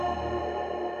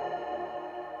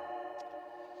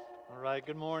right,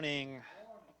 good morning.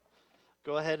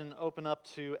 Go ahead and open up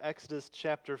to Exodus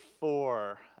chapter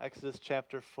 4. Exodus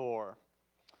chapter 4.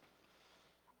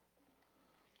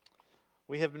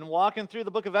 We have been walking through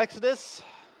the book of Exodus.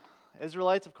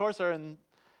 Israelites, of course, are in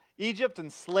Egypt in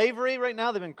slavery right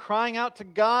now. They've been crying out to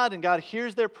God, and God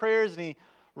hears their prayers, and He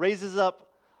raises up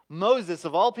Moses,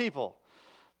 of all people,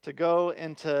 to go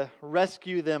and to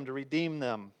rescue them, to redeem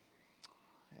them.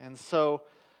 And so,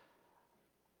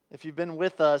 if you've been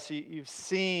with us, you've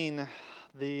seen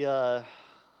the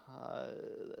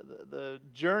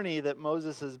journey that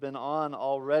Moses has been on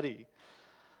already.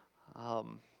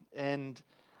 And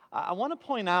I want to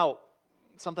point out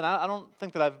something I don't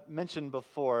think that I've mentioned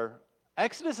before.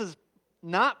 Exodus is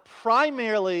not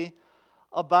primarily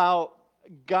about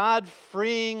God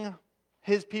freeing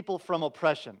His people from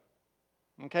oppression.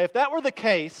 Okay, if that were the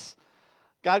case,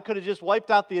 God could have just wiped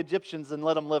out the Egyptians and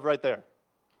let them live right there.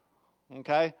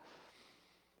 Okay?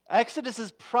 Exodus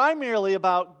is primarily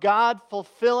about God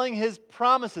fulfilling His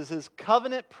promises, His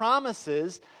covenant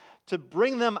promises, to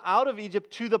bring them out of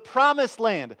Egypt to the promised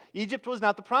land. Egypt was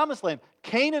not the promised land.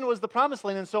 Canaan was the promised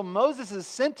land. And so Moses is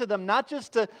sent to them not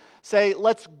just to say,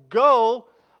 let's go,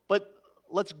 but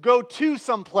let's go to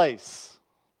someplace.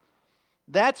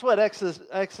 That's what Exodus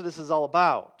is all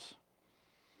about.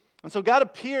 And so God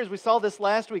appears, we saw this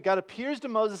last week, God appears to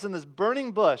Moses in this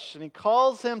burning bush, and He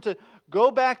calls him to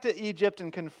go back to Egypt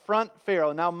and confront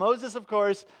Pharaoh. Now Moses, of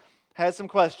course, has some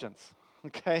questions.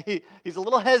 Okay, he's a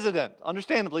little hesitant,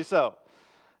 understandably so.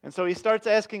 And so he starts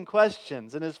asking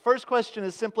questions. And his first question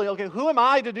is simply, okay, who am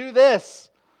I to do this?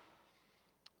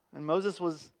 And Moses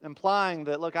was implying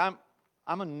that, look, I'm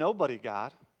a nobody,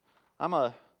 God. I'm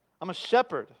a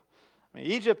shepherd. I mean,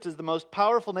 Egypt is the most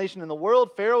powerful nation in the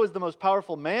world. Pharaoh is the most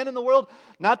powerful man in the world.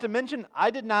 Not to mention,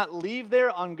 I did not leave there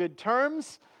on good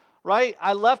terms, right?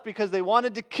 I left because they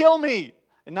wanted to kill me.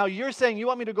 And now you're saying you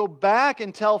want me to go back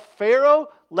and tell Pharaoh,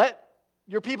 let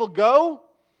your people go?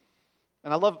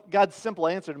 And I love God's simple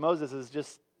answer to Moses is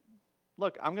just,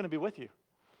 look, I'm going to be with you.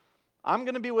 I'm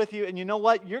going to be with you, and you know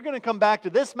what? You're going to come back to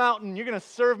this mountain. You're going to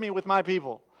serve me with my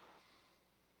people.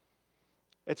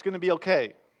 It's going to be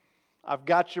okay. I've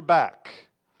got your back.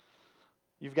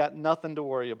 You've got nothing to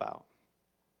worry about.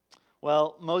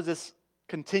 Well, Moses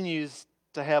continues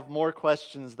to have more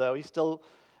questions, though. He still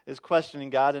is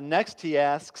questioning God. And next he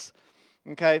asks,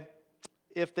 okay,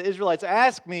 if the Israelites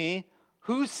ask me,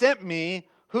 who sent me,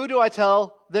 who do I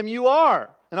tell them you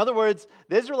are? In other words,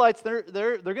 the Israelites, they're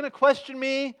going to question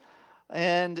me,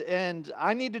 and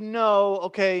I need to know,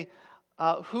 okay,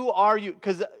 who are you?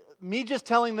 Because me just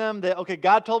telling them that, okay,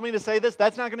 God told me to say this,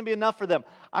 that's not going to be enough for them.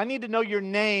 I need to know your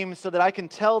name so that I can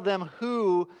tell them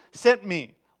who sent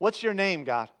me. What's your name,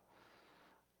 God?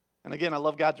 And again, I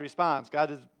love God's response.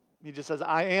 He just says,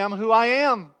 I am who I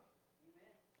am.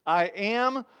 I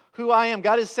am who I am.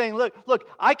 God is saying, look,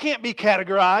 I can't be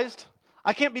categorized.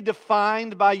 I can't be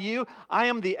defined by you. I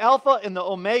am the Alpha and the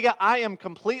Omega. I am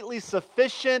completely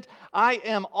sufficient. I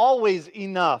am always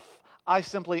enough. I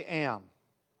simply am.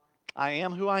 I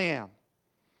am who I am.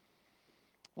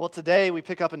 Well, today we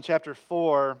pick up in chapter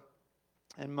 4,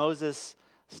 and Moses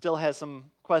still has some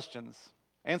questions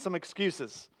and some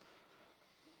excuses.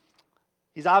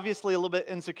 He's obviously a little bit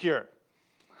insecure.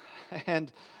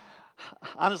 And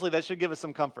honestly, that should give us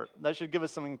some comfort. That should give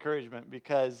us some encouragement,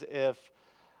 because if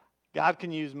God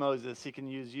can use Moses, He can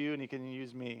use you and He can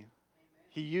use me.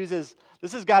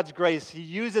 This is God's grace. He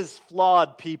uses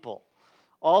flawed people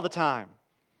all the time.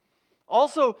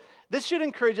 Also, this should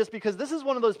encourage us, because this is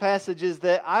one of those passages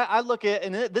that I look at,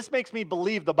 and this makes me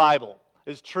believe the Bible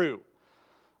is true.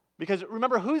 Because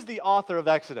remember, who's the author of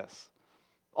Exodus?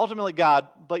 Ultimately God,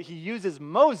 but He uses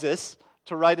Moses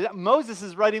to write it. Moses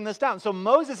is writing this down. So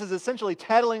Moses is essentially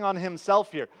tattling on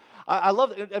himself here. I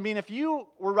love it. I mean, if you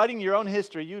were writing your own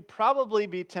history, you'd probably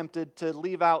be tempted to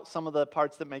leave out some of the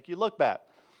parts that make you look bad.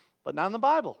 But not in the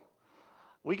Bible.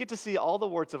 We get to see all the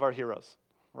warts of our heroes,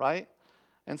 right?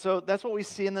 And so that's what we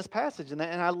see in this passage. And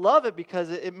I love it because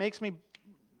it makes me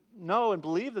know and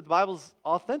believe that the Bible's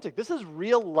authentic. This is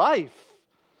real life.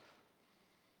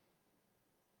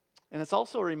 And it's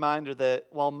also a reminder that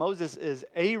while Moses is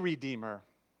a redeemer,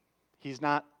 he's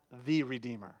not the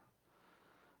redeemer.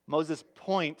 Moses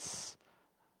points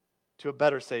to a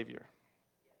better Savior.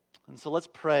 And so let's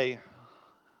pray,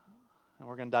 and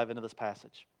we're going to dive into this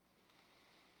passage.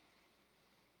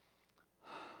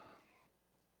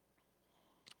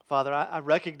 Father, I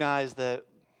recognize that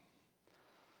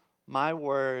my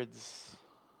words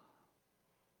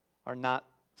are not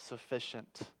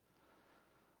sufficient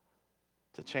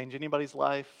to change anybody's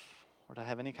life or to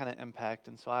have any kind of impact.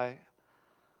 And so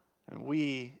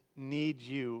we need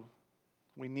you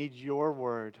We need your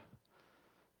word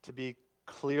to be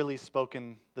clearly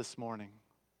spoken this morning.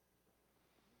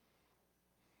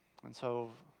 And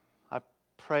so I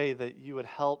pray that you would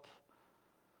help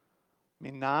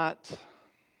me not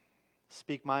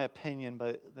speak my opinion,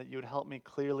 but that you would help me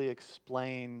clearly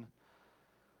explain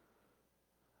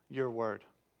your word.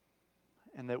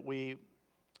 And that I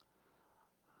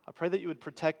pray that you would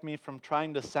protect me from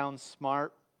trying to sound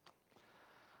smart,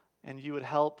 and you would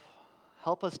help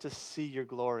us to see your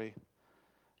glory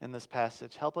in this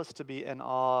passage. Help us to be in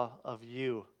awe of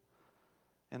you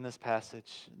in this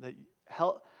passage. That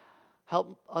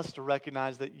help us to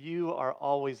recognize that you are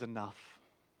always enough.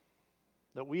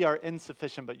 That we are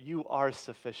insufficient, but you are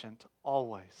sufficient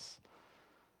always.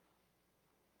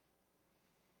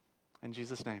 In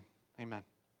Jesus' name, amen.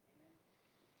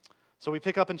 So we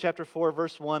pick up in chapter 4,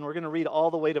 verse 1. We're going to read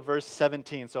all the way to verse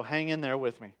 17, so hang in there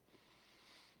with me.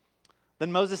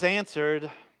 Then Moses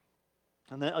answered,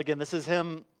 and then again, this is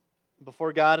him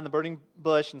before God in the burning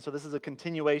bush, and so this is a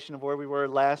continuation of where we were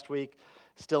last week,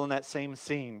 still in that same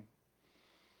scene.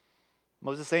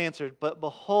 Moses answered, "But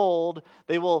behold,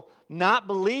 they will not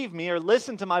believe me or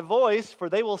listen to my voice, for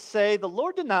they will say, 'The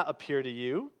Lord did not appear to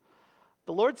you.'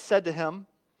 The Lord said to him,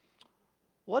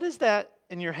 'What is that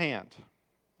in your hand?'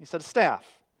 He said, 'A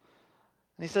staff.'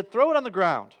 And he said, 'Throw it on the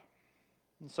ground.'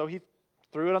 And so he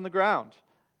threw it on the ground,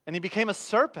 and he became a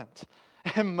serpent.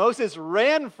 And Moses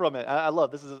ran from it." I love,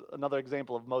 this is another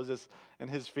example of Moses and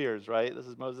his fears, right? This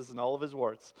is Moses and all of his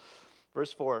warts.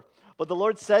 Verse 4, "But the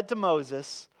Lord said to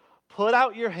Moses, 'Put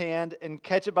out your hand and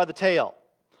catch it by the tail.'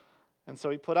 And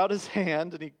so he put out his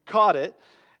hand and he caught it,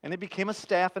 and it became a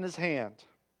staff in his hand,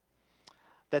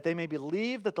 that they may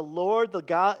believe that the Lord, the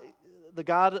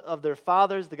God of their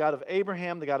fathers, the God of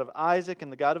Abraham, the God of Isaac,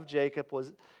 and the God of Jacob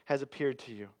has appeared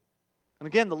to you." And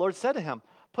again, the Lord said to him,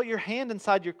 "Put your hand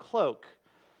inside your cloak."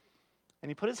 And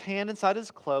he put his hand inside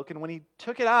his cloak, and when he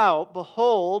took it out,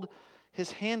 behold,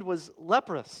 his hand was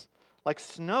leprous, like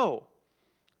snow.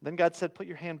 Then God said, "Put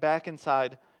your hand back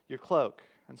inside your cloak."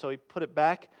 And so he put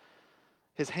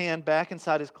his hand back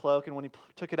inside his cloak, and when he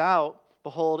took it out,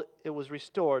 behold, it was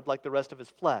restored like the rest of his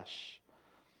flesh.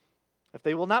 "If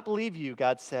they will not believe you,"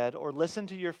 God said, "or listen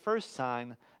to your first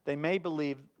sign, they may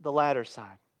believe the latter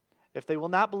sign. If they will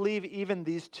not believe even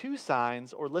these two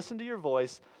signs or listen to your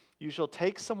voice, you shall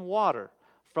take some water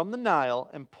from the Nile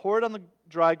and pour it on the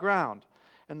dry ground.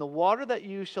 And the water that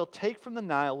you shall take from the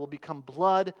Nile will become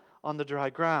blood on the dry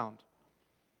ground."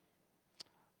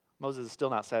 Moses is still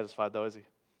not satisfied though, is he?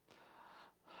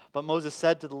 But Moses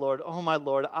said to the Lord, "Oh my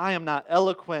Lord, I am not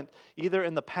eloquent either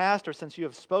in the past or since you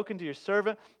have spoken to your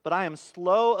servant, but I am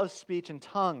slow of speech and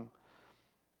tongue."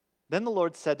 Then the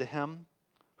Lord said to him,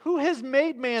 "Who has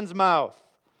made man's mouth?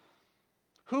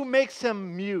 Who makes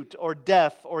him mute or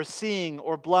deaf or seeing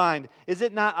or blind? Is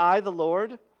it not I, the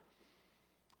Lord?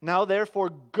 Now therefore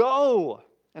go,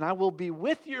 and I will be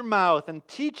with your mouth and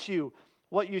teach you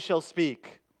what you shall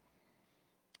speak."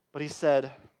 But he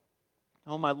said,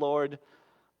 "Oh my Lord,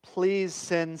 please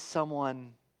send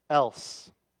someone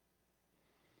else."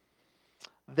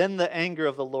 Then the anger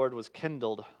of the Lord was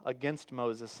kindled against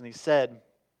Moses, and he said,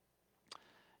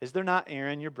 "Is there not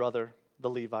Aaron your brother, the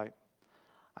Levite?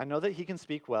 I know that he can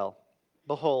speak well.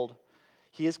 Behold,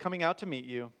 he is coming out to meet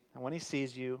you, and when he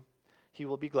sees you, he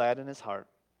will be glad in his heart.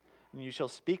 And you shall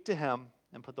speak to him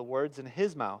and put the words in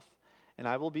his mouth, and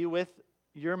I will be with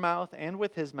your mouth and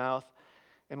with his mouth,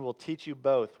 and will teach you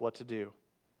both what to do.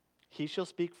 He shall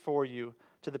speak for you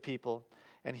to the people,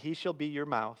 and he shall be your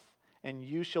mouth, and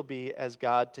you shall be as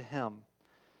God to him.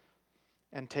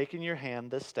 And take in your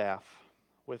hand this staff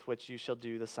with which you shall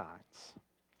do the signs."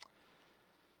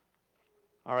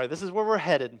 All right, this is where we're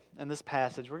headed in this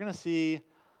passage. We're going to see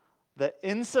the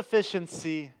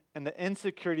insufficiency and the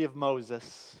insecurity of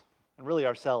Moses, and really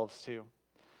ourselves too.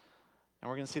 And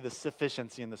we're going to see the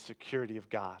sufficiency and the security of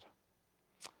God.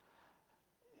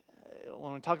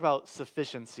 When we talk about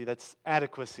sufficiency, that's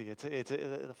adequacy. It's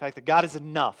the fact that God is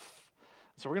enough.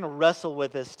 So we're going to wrestle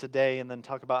with this today and then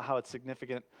talk about how it's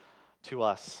significant to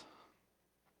us.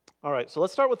 All right, so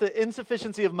let's start with the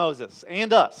insufficiency of Moses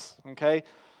and us, okay?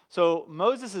 So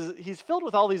Moses, he's filled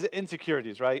with all these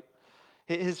insecurities, right?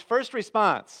 His first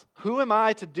response, "Who am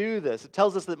I to do this?" It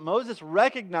tells us that Moses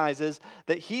recognizes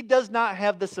that he does not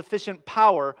have the sufficient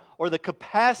power or the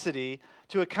capacity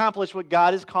to accomplish what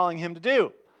God is calling him to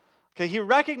do. Okay, he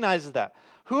recognizes that.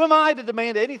 Who am I to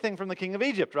demand anything from the king of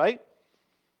Egypt, right?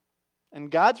 And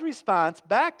God's response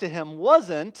back to him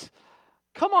wasn't,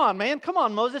 "Come on, man, come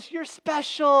on, Moses, you're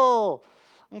special.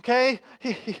 Okay,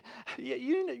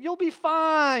 you'll be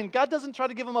fine." God doesn't try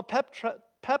to give him a pep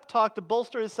talk to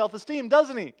bolster his self-esteem,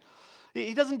 doesn't he?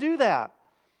 He doesn't do that.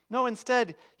 No,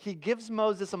 instead, he gives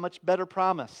Moses a much better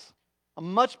promise. A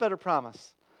much better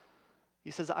promise.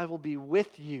 He says, I will be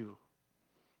with you.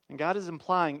 And God is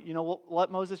implying, you know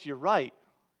what, Moses? You're right.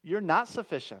 You're not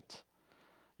sufficient.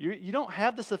 You don't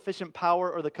have the sufficient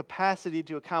power or the capacity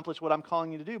to accomplish what I'm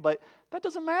calling you to do, but that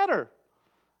doesn't matter.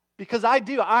 Because I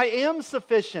do. I am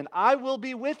sufficient. I will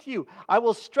be with you. I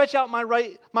will stretch out my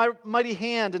mighty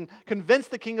hand and convince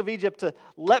the king of Egypt to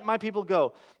let my people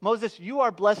go. Moses, you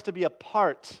are blessed to be a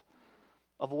part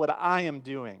of what I am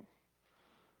doing.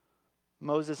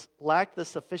 Moses lacked the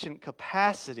sufficient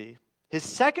capacity. His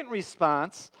second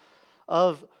response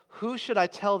of, who should I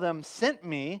tell them sent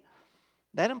me,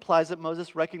 that implies that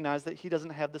Moses recognized that he doesn't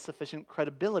have the sufficient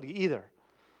credibility either,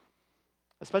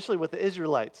 especially with the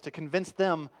Israelites, to convince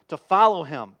them to follow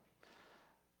him.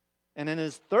 And in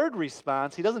his third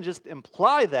response, he doesn't just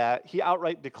imply that, he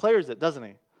outright declares it, doesn't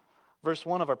he? Verse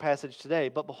 1 of our passage today,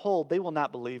 but behold, they will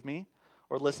not believe me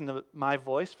or listen to my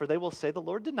voice, for they will say, the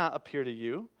Lord did not appear to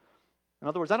you. In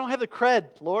other words, I don't have the cred,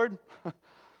 Lord.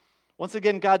 Once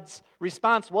again, God's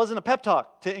response wasn't a pep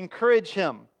talk to encourage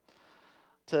him,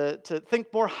 to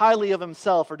think more highly of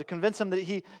himself, or to convince him that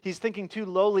he's thinking too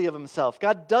lowly of himself.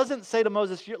 God doesn't say to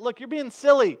Moses, look, you're being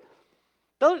silly.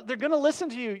 They're going to listen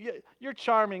to you. You're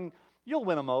charming. You'll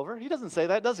win them over. He doesn't say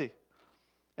that, does he?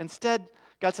 Instead,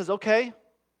 God says, okay,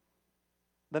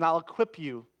 then I'll equip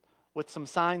you with some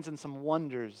signs and some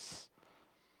wonders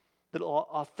that will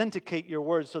authenticate your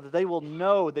words so that they will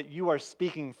know that you are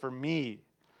speaking for me.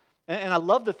 And I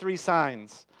love the three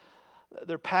signs.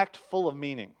 They're packed full of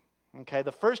meaning. Okay,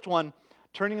 the first one,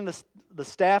 turning the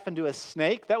staff into a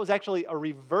snake, that was actually a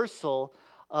reversal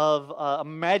of a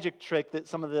magic trick that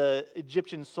some of the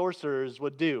Egyptian sorcerers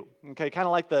would do. Okay, kind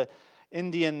of like the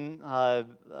Indian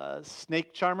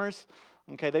snake charmers.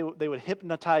 Okay, they would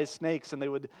hypnotize snakes, and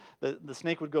the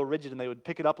snake would go rigid, and they would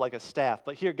pick it up like a staff.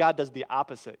 But here, God does the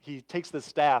opposite. He takes the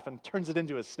staff and turns it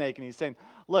into a snake, and he's saying,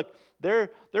 look, their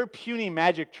puny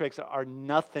magic tricks are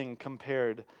nothing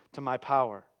compared to my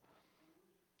power.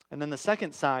 And then the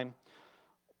second sign,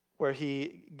 where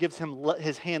he gives him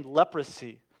his hand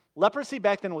leprosy. Leprosy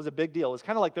back then was a big deal. It was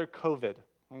kind of like their COVID.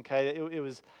 Okay, it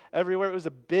was everywhere. It was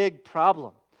a big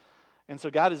problem. And so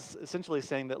God is essentially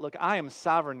saying that, look, I am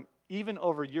sovereign even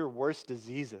over your worst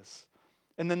diseases.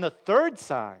 And then the third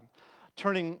sign,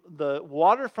 turning the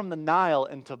water from the Nile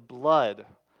into blood,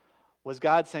 was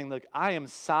God saying, look, I am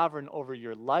sovereign over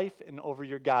your life and over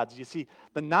your gods. You see,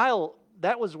 the Nile,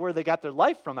 that was where they got their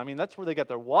life from. I mean, that's where they got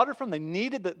their water from. They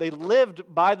lived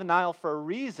by the Nile for a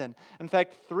reason. In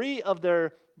fact, 3 of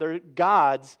their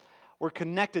gods were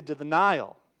connected to the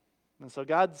Nile. And so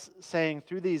God's saying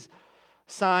through these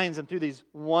signs and through these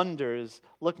wonders,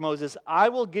 look, Moses, I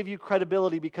will give you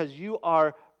credibility because you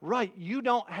are right. You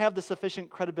don't have the sufficient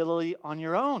credibility on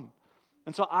your own.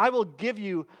 And so I will give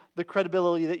you the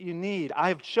credibility that you need. I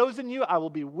have chosen you, I will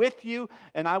be with you,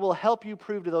 and I will help you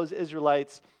prove to those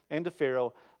Israelites and to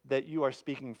Pharaoh that you are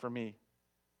speaking for me.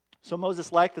 So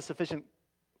Moses lacked the sufficient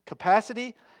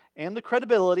capacity and the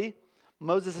credibility.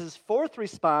 Moses' fourth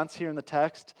response here in the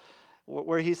text,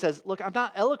 where he says, look, I'm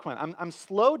not eloquent. I'm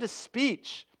slow to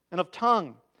speech and of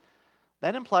tongue.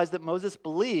 That implies that Moses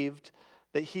believed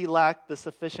that he lacked the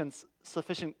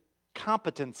sufficient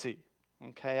competency.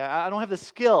 Okay, I don't have the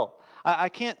skill. I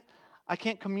can't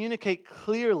communicate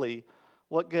clearly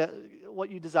what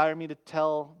you desire me to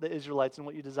tell the Israelites and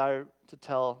what you desire to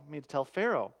tell me to tell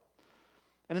Pharaoh.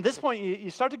 And at this point, you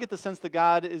start to get the sense that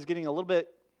God is getting a little bit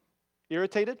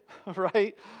irritated,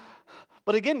 right?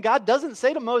 But again, God doesn't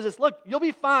say to Moses, look, you'll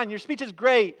be fine. Your speech is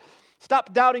great.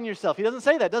 Stop doubting yourself. He doesn't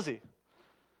say that, does he?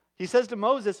 He says to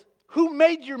Moses, who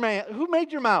made your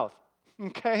mouth?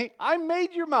 Okay, I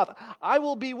made your mouth. I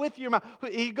will be with your mouth.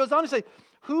 He goes on to say,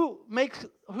 who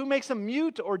makes them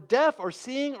mute or deaf or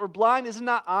seeing or blind? Is it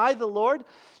not I, the Lord?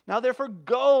 Now therefore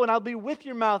go, and I'll be with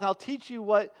your mouth. I'll teach you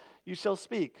what you shall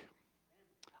speak.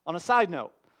 On a side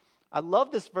note, I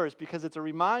love this verse because it's a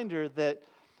reminder that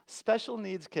special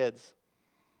needs kids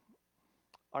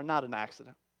are not an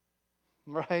accident,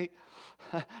 right?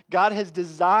 God has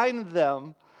designed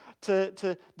them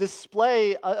to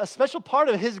display a special part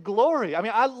of his glory.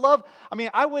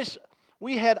 I wish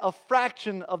we had a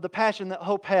fraction of the passion that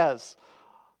Hope has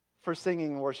for singing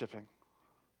and worshiping.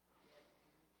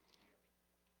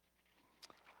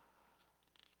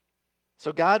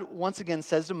 So God once again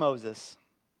says to Moses,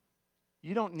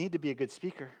 you don't need to be a good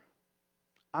speaker.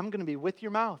 I'm going to be with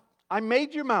your mouth. I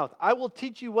made your mouth. I will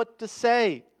teach you what to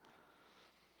say.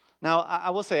 Now, I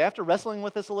will say, after wrestling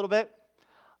with this a little bit,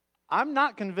 I'm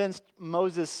not convinced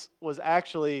Moses was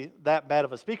actually that bad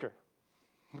of a speaker.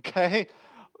 Okay?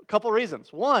 A couple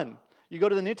reasons. One, You go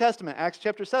to the New Testament, Acts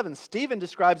chapter 7, Stephen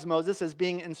describes Moses as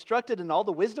being instructed in all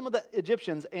the wisdom of the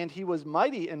Egyptians, and he was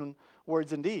mighty in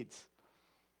words and deeds.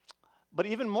 But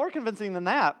even more convincing than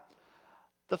that,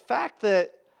 the fact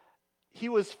that he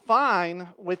was fine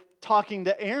with talking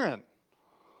to Aaron.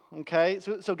 Okay?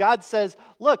 So God says,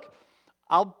 look,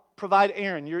 I'll provide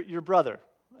Aaron, your brother.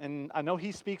 And I know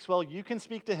he speaks well. You can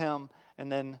speak to him, and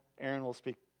then Aaron will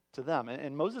speak to them.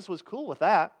 And Moses was cool with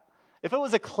that. If it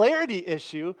was a clarity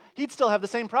issue, he'd still have the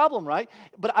same problem, right?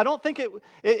 But I don't think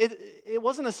it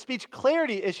wasn't a speech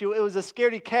clarity issue. It was a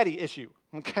scaredy-catty issue,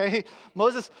 okay?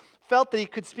 Moses felt that he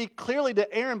could speak clearly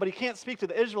to Aaron, but he can't speak to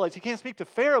the Israelites. He can't speak to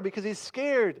Pharaoh because he's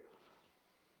scared.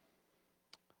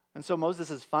 And so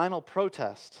Moses' final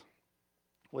protest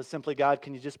was simply, God,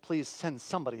 can you just please send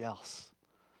somebody else?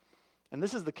 And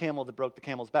this is the camel that broke the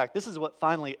camel's back. This is what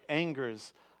finally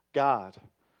angers God.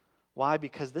 Why?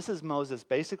 Because this is Moses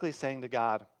basically saying to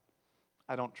God,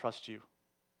 I don't trust you.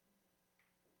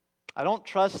 I don't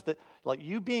trust that, like,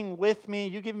 you being with me,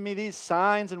 you giving me these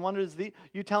signs and wonders,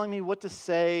 you telling me what to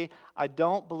say, I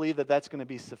don't believe that that's going to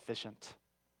be sufficient.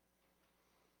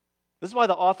 This is why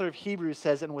the author of Hebrews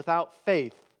says, and without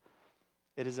faith,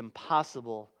 it is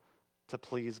impossible to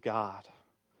please God.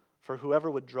 For whoever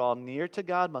would draw near to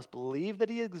God must believe that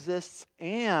he exists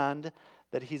and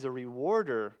that he's a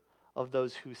rewarder of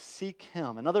those who seek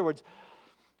him. In other words,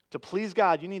 to please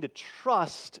God, you need to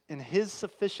trust in his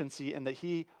sufficiency and that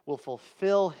he will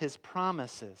fulfill his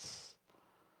promises.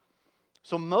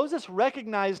 So Moses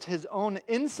recognized his own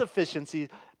insufficiency,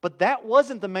 but that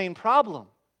wasn't the main problem.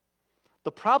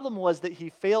 The problem was that he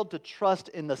failed to trust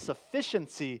in the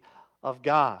sufficiency of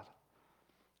God.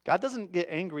 God doesn't get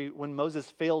angry when Moses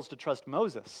fails to trust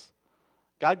Moses.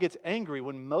 God gets angry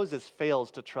when Moses fails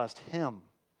to trust him.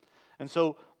 And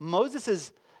so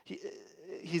Moses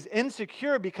he's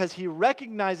insecure because he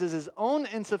recognizes his own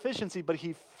insufficiency, but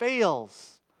he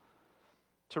fails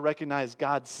to recognize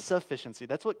God's sufficiency.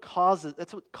 That's what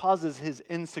causes his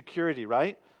insecurity,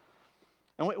 right?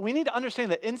 And we need to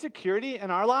understand that insecurity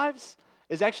in our lives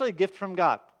is actually a gift from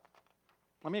God.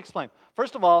 Let me explain.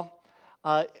 First of all,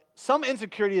 some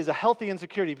insecurity is a healthy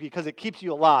insecurity because it keeps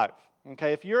you alive.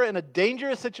 Okay, if you're in a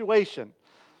dangerous situation,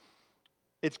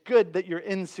 it's good that you're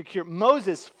insecure.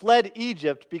 Moses fled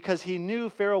Egypt because he knew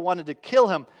Pharaoh wanted to kill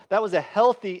him. That was a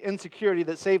healthy insecurity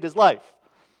that saved his life.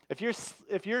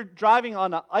 If you're driving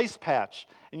on an ice patch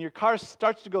and your car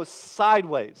starts to go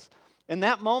sideways, in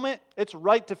that moment, it's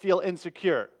right to feel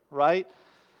insecure, right?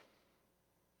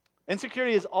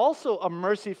 Insecurity is also a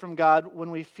mercy from God when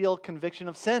we feel conviction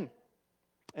of sin.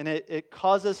 And it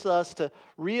causes us to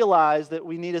realize that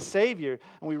we need a Savior.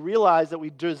 And we realize that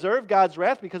we deserve God's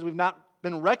wrath because we've not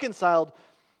been reconciled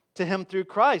to him through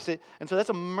Christ. And so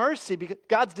that's a mercy because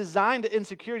God's designed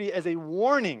insecurity as a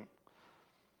warning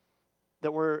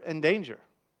that we're in danger.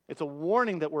 It's a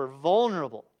warning that we're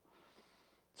vulnerable.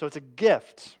 So it's a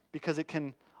gift because it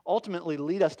can ultimately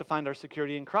lead us to find our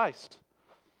security in Christ.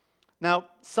 Now,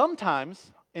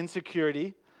 sometimes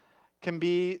insecurity can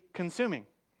be consuming.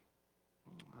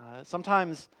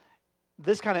 Sometimes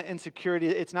this kind of insecurity,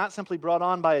 it's not simply brought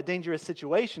on by a dangerous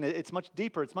situation. It's much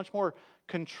deeper. It's much more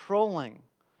controlling.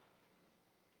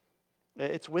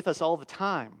 It's with us all the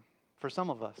time for some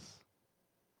of us.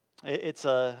 It's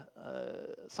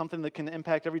something that can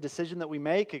impact every decision that we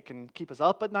make. It can keep us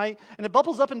up at night. And it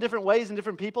bubbles up in different ways in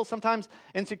different people. Sometimes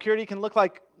insecurity can look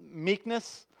like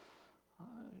meekness.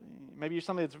 Maybe you're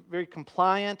somebody that's very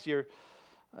compliant.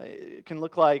 It can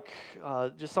look like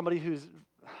just somebody who's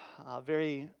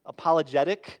very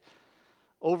apologetic,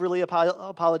 overly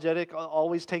apologetic,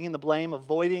 always taking the blame,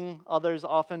 avoiding others,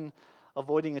 often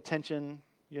avoiding attention.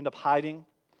 You end up hiding.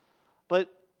 But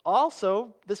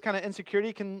also, this kind of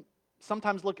insecurity can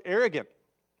sometimes look arrogant,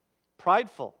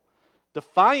 prideful,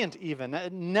 defiant even,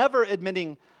 never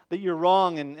admitting that you're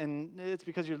wrong, and it's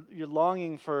because you're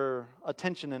longing for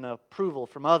attention and approval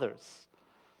from others.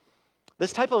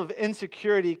 This type of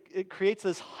insecurity, it creates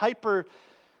this hyper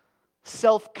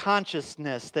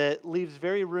self-consciousness that leaves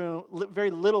very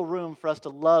little room for us to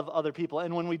love other people.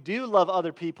 And when we do love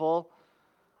other people,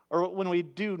 or when we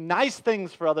do nice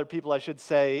things for other people, I should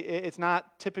say, it's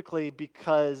not typically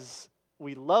because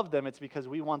we love them, it's because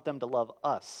we want them to love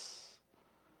us.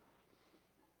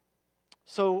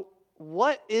 So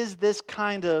what is this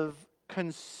kind of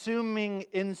consuming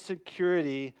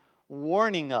insecurity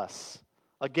warning us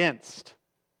against?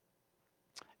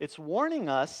 It's warning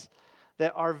us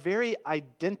that our very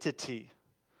identity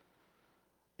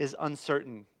is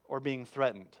uncertain or being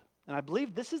threatened. And I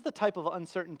believe this is the type of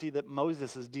uncertainty that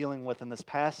Moses is dealing with in this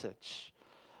passage.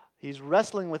 He's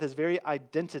wrestling with his very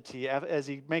identity as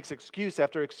he makes excuse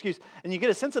after excuse. And you get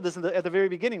a sense of this at the very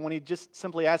beginning when he just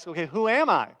simply asks, okay, who am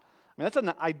I? I mean, that's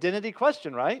an identity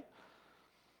question, right?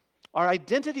 Our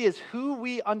identity is who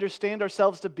we understand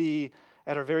ourselves to be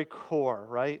at our very core,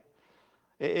 right?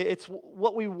 It's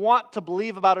what we want to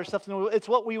believe about ourselves. It's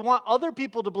what we want other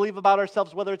people to believe about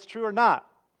ourselves, whether it's true or not.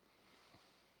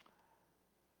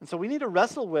 And so we need to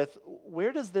wrestle with,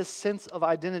 where does this sense of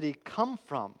identity come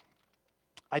from?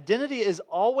 Identity is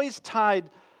always tied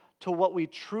to what we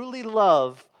truly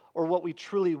love or what we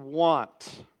truly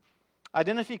want.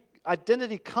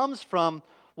 Identity comes from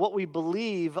what we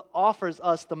believe offers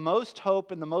us the most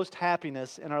hope and the most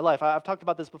happiness in our life. I've talked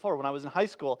about this before. When I was in high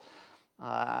school,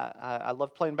 I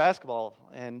loved playing basketball.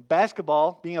 And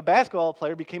basketball, being a basketball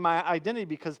player, became my identity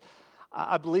because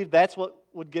I believed that's what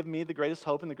would give me the greatest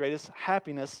hope and the greatest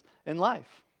happiness in life.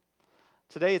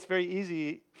 Today, it's very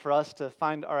easy for us to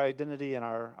find our identity in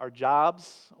our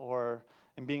jobs or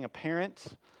in being a parent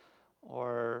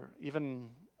or even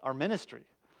our ministry.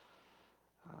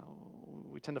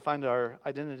 We tend to find our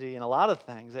identity in a lot of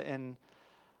things. And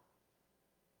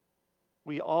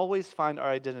we always find our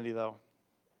identity, though,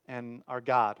 in our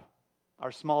God,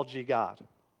 our small g God.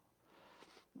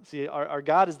 See, our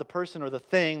God is the person or the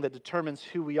thing that determines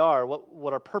who we are,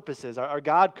 what our purpose is. Our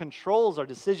God controls our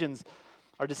decisions,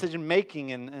 our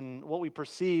decision-making, and what we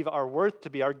perceive our worth to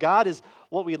be. Our God is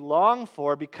what we long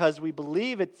for because we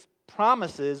believe its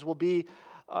promises will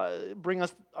bring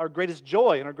us our greatest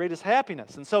joy and our greatest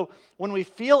happiness. And so when we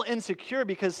feel insecure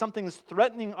because something is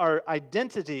threatening our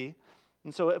identity,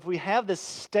 and so if we have this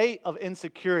state of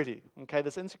insecurity, okay,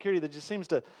 this insecurity that just seems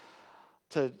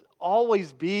to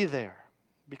always be there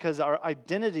because our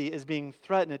identity is being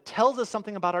threatened, it tells us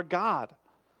something about our God.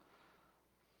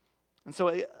 And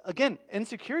so, again,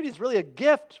 insecurity is really a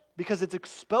gift because it's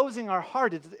exposing our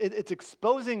heart. It's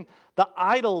exposing the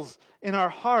idols in our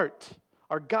heart,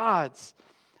 our gods.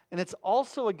 And it's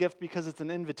also a gift because it's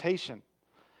an invitation.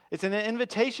 It's an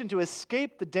invitation to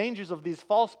escape the dangers of these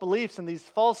false beliefs and these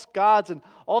false gods and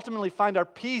ultimately find our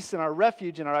peace and our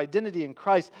refuge and our identity in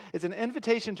Christ. It's an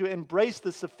invitation to embrace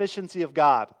the sufficiency of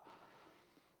God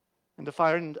and to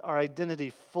find our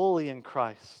identity fully in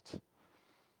Christ.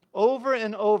 Over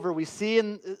and over, we see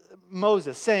in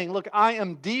Moses saying, look, I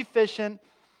am deficient.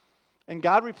 And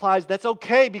God replies, that's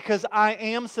okay because I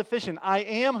am sufficient. I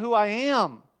am who I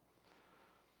am.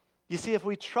 You see, if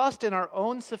we trust in our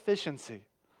own sufficiency,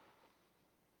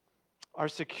 our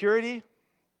security,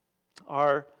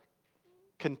 our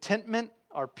contentment,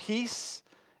 our peace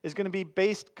is going to be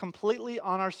based completely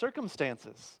on our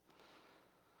circumstances.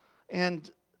 And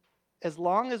as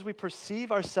long as we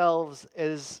perceive ourselves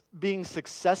as being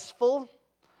successful,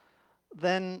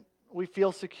 then we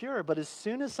feel secure. But as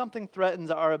soon as something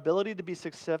threatens our ability to be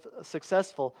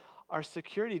successful, our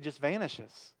security just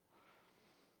vanishes.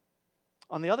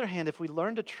 On the other hand, if we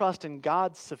learn to trust in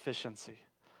God's sufficiency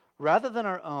rather than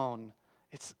our own,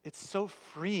 it's so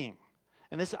freeing.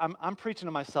 And this, I'm preaching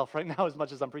to myself right now as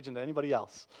much as I'm preaching to anybody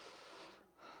else.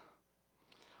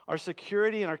 Our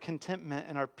security and our contentment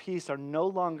and our peace are no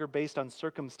longer based on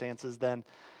circumstances then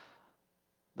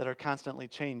that are constantly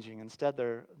changing. Instead,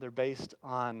 they're based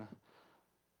on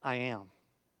I am,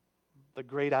 the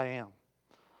great I am,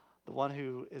 the one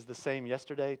who is the same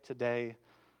yesterday, today,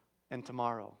 and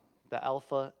tomorrow, the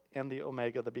Alpha and the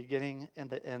Omega, the beginning and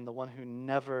the end, the one who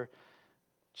never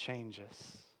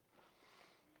changes.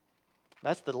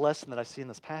 That's the lesson that I see in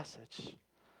this passage.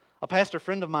 A pastor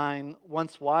friend of mine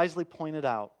once wisely pointed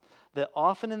out that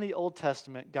often in the Old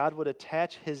Testament, God would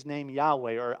attach his name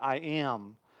Yahweh, or I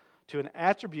am, to an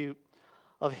attribute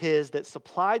of his that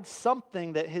supplied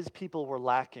something that his people were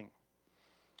lacking.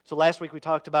 So last week we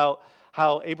talked about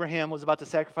how Abraham was about to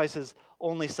sacrifice his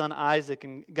only son Isaac,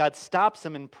 and God stops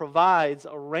him and provides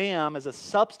a ram as a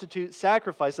substitute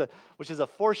sacrifice, which is a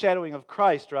foreshadowing of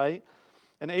Christ, right?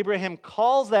 And Abraham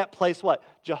calls that place what?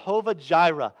 Jehovah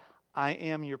Jireh, I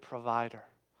am your provider.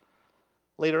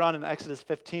 Later on in Exodus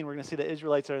 15, we're going to see the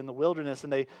Israelites are in the wilderness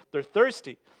and they're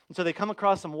thirsty. And so they come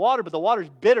across some water, but the water's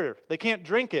bitter. They can't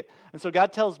drink it. And so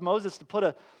God tells Moses to put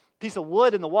a piece of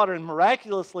wood in the water, and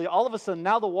miraculously, all of a sudden,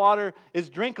 now the water is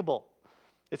drinkable.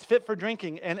 It's fit for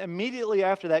drinking. And immediately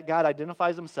after that, God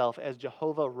identifies himself as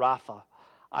Jehovah Rapha,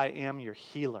 I am your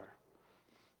healer.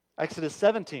 Exodus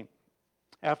 17,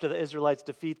 after the Israelites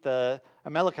defeat the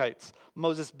Amalekites,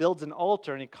 Moses builds an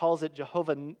altar and he calls it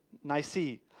Jehovah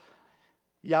Nissi,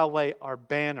 Yahweh our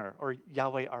banner, or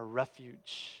Yahweh our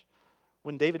refuge.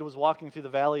 When David was walking through the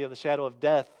valley of the shadow of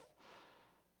death,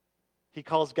 he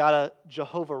calls God a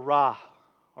Jehovah Ra,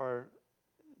 or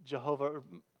Jehovah,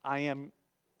 I am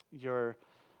your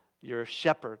your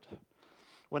shepherd.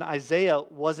 When Isaiah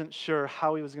wasn't sure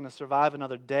how he was going to survive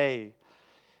another day,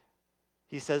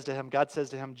 God says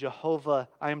to him, Jehovah,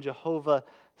 I am Jehovah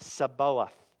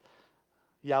Sabaoth,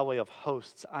 Yahweh of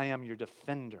hosts, I am your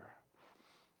defender.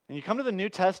 And you come to the New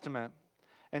Testament,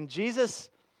 and Jesus,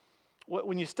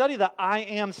 when you study the I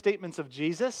am statements of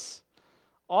Jesus,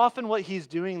 often what he's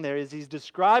doing there is he's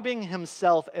describing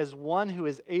himself as one who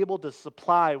is able to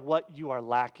supply what you are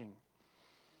lacking.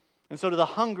 And so to the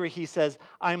hungry, he says,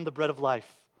 I am the bread of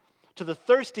life. To the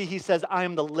thirsty, he says, I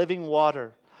am the living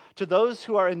water. To those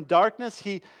who are in darkness,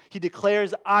 he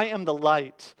declares, I am the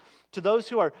light. To those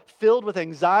who are filled with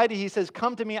anxiety, he says,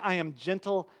 come to me, I am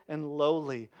gentle and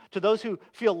lowly. To those who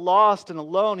feel lost and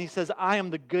alone, he says, I am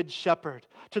the good shepherd.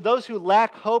 To those who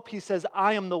lack hope, he says,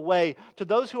 I am the way. To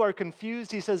those who are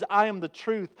confused, he says, I am the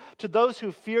truth. To those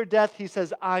who fear death, he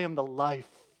says, I am the life.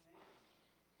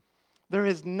 There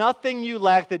is nothing you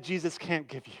lack that Jesus can't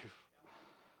give you.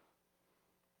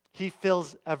 He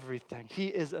fills everything. He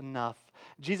is enough.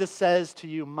 Jesus says to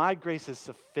you, my grace is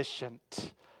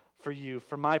sufficient for you,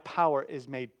 for my power is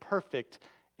made perfect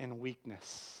in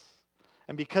weakness.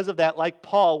 And because of that, like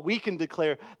Paul, we can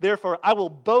declare, therefore, I will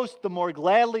boast the more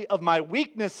gladly of my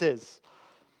weaknesses,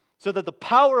 so that the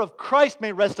power of Christ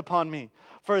may rest upon me.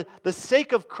 For the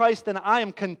sake of Christ, then I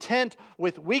am content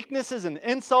with weaknesses and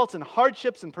insults and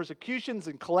hardships and persecutions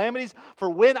and calamities. For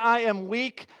when I am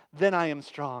weak, then I am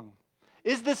strong.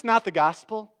 Is this not the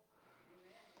gospel?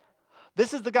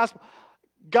 This is the gospel.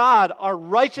 God, our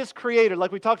righteous creator,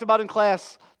 like we talked about in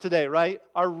class today, right?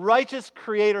 Our righteous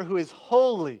creator who is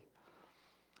holy.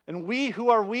 And we, who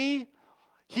are we?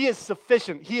 He is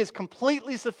sufficient. He is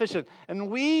completely sufficient. And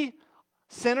we,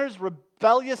 sinners,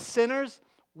 rebellious sinners,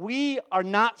 we are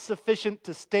not sufficient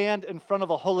to stand in front of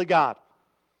a holy God.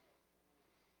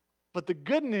 But the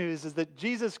good news is that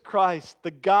Jesus Christ,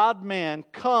 the God-man,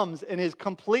 comes and is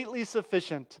completely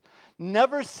sufficient,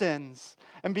 never sins,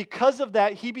 and because of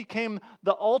that, he became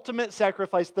the ultimate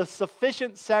sacrifice, the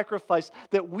sufficient sacrifice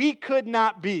that we could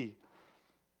not be,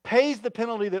 pays the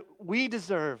penalty that we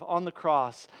deserve on the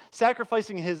cross,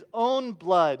 sacrificing his own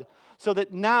blood so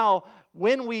that now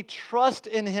when we trust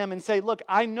in him and say, look,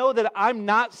 I know that I'm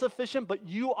not sufficient, but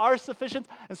you are sufficient,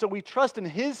 and so we trust in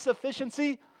his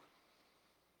sufficiency,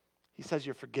 he says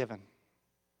you're forgiven.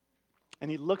 And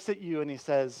he looks at you and he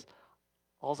says,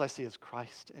 all I see is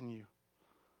Christ in you.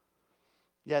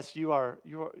 Yes, you are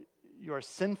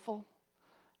sinful,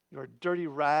 you are dirty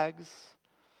rags,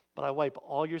 but I wipe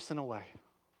all your sin away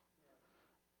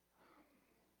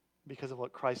because of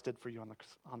what Christ did for you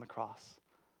on the cross.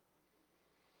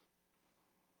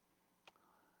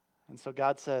 And so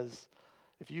God says,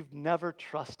 if you've never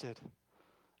trusted,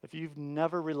 if you've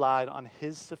never relied on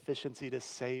his sufficiency to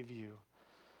save you,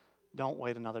 don't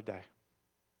wait another day.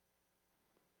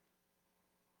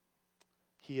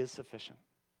 He is sufficient.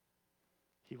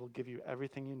 He will give you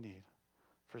everything you need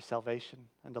for salvation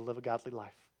and to live a godly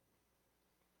life.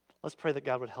 Let's pray that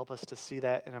God would help us to see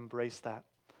that and embrace that.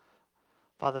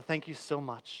 Father, thank you so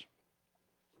much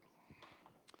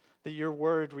that your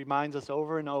word reminds us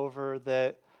over and over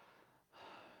that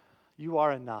you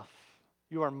are enough.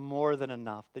 You are more than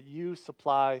enough, that you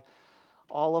supply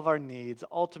all of our needs.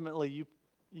 Ultimately,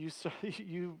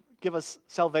 you give us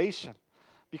salvation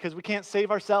because we can't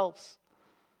save ourselves.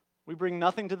 We bring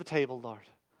nothing to the table, Lord.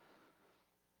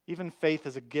 Even faith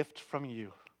is a gift from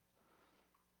you.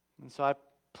 And so I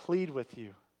plead with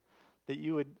you that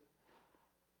you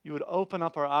would open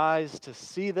up our eyes to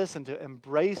see this and to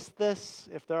embrace this.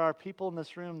 If there are people in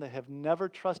this room that have never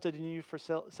trusted in you for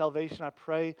salvation, I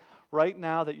pray right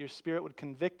now that your Spirit would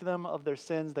convict them of their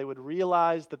sins. They would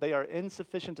realize that they are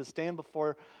insufficient to stand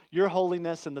before your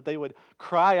holiness and that they would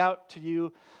cry out to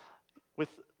you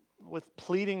with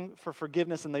pleading for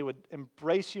forgiveness, and they would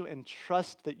embrace you and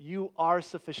trust that you are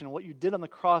sufficient. What you did on the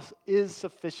cross is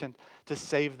sufficient to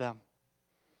save them.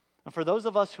 And for those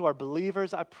of us who are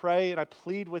believers, I pray and I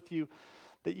plead with you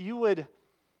that you would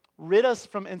rid us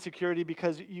from insecurity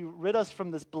because you rid us from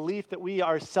this belief that we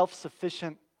are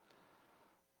self-sufficient.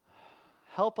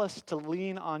 Help us to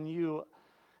lean on you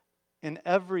in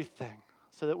everything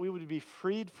so that we would be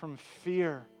freed from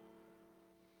fear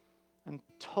and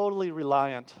totally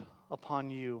reliant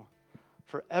upon you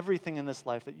for everything in this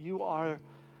life, that you are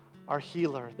our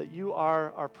healer, that you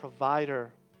are our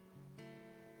provider.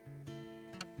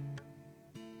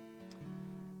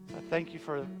 I thank you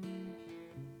for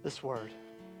this word.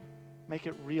 Make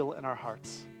it real in our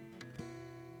hearts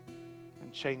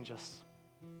and change us.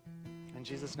 In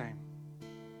Jesus' name,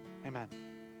 amen.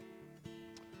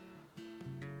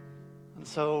 And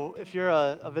so if you're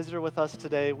a visitor with us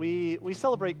today, we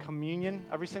celebrate communion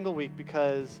every single week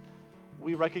because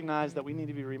we recognize that we need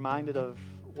to be reminded of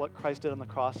what Christ did on the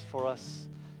cross for us.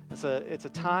 It's a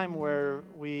time where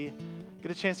we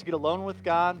get a chance to get alone with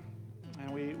God,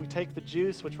 and we take the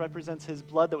juice, which represents his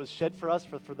blood that was shed for us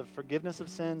for the forgiveness of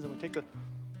sins, and we take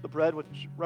the bread, which